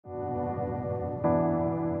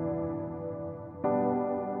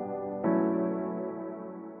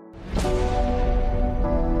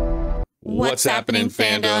What's happening,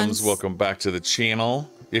 fandoms? Welcome back to the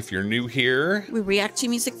channel. If you're new here, we react to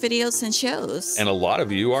music videos and shows. And a lot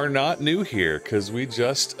of you are not new here because we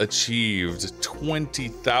just achieved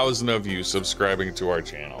 20,000 of you subscribing to our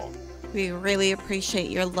channel. We really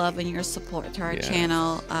appreciate your love and your support to our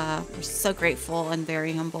channel. We're so grateful and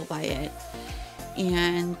very humbled by it.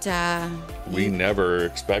 And we never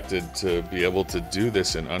expected to be able to do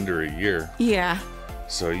this in under a year. Yeah.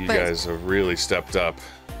 So you guys have really stepped up.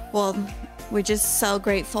 Well, we're just so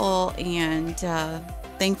grateful and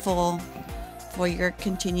thankful for your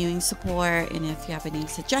continuing support. And if you have any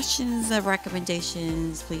suggestions or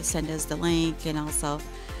recommendations, please send us the link. And also,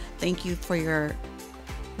 thank you for your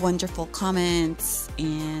wonderful comments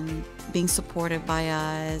and being supported by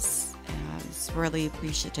us. It's really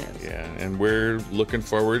appreciative. Yeah, and we're looking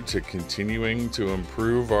forward to continuing to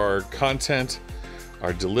improve our content,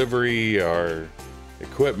 our delivery, our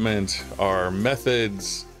equipment, our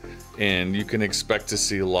methods. And you can expect to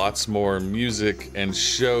see lots more music and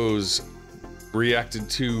shows reacted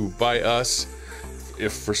to by us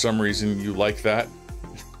if for some reason you like that.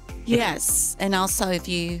 Yes, and also if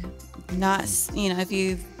you not, if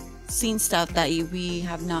you've seen stuff that we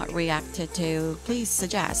have not reacted to, please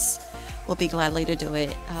suggest. We'll be gladly to do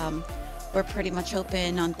it. We're pretty much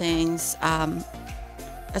open on things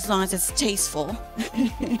as long as it's tasteful.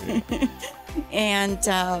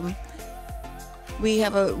 And we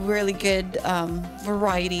have a really good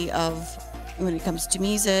variety of when it comes to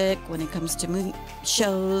music, when it comes to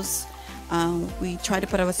shows. We try to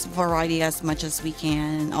put a variety as much as we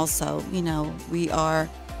can. And also, we are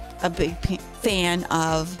a big fan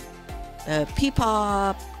of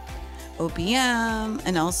P-pop, OPM,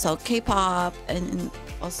 and also K-pop, and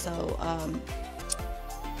also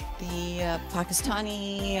the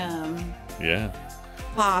Pakistani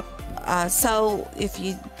pop. So if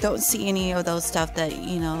you don't see any of those stuff that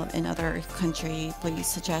in other country, please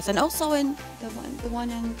suggest. And also in the one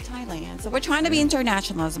in Thailand. So we're trying to be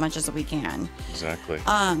international as much as we can. Exactly.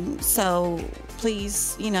 So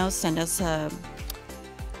please send us a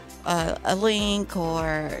link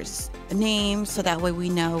or a name so that way we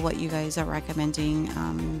know what you guys are recommending.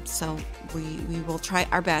 So we will try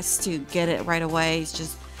our best to get it right away. It's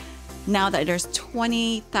just now that there's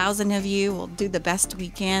 20,000 of you, we'll do the best we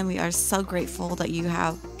can. We are so grateful that you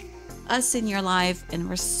have us in your life, and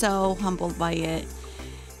we're so humbled by it.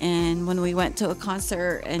 And when we went to a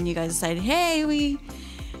concert and you guys said, hey,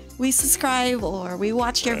 we subscribe or we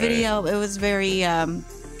watched your video, it was very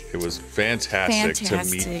it was fantastic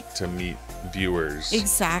to meet viewers.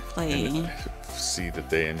 Exactly. And see that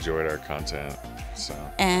they enjoyed our content. So.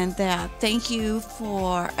 And thank you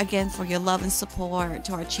again for your love and support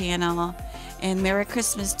to our channel, and Merry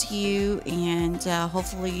Christmas to you, and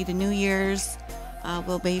hopefully the New Year's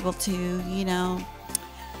we'll be able to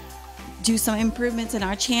do some improvements in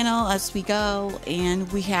our channel as we go.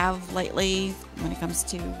 And we have lately, when it comes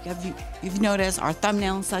to, you've noticed our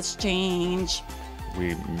thumbnail and such change.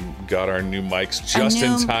 We got our new mics just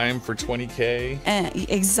in time for 20K.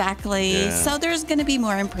 Exactly. Yeah. So there's going to be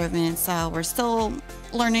more improvements. We're still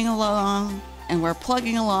learning along, and we're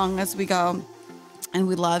plugging along as we go. And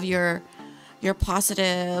we love your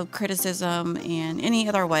positive criticism and any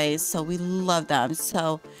other ways. So we love them.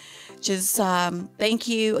 So just thank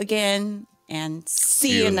you again, and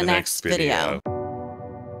see you in the next video.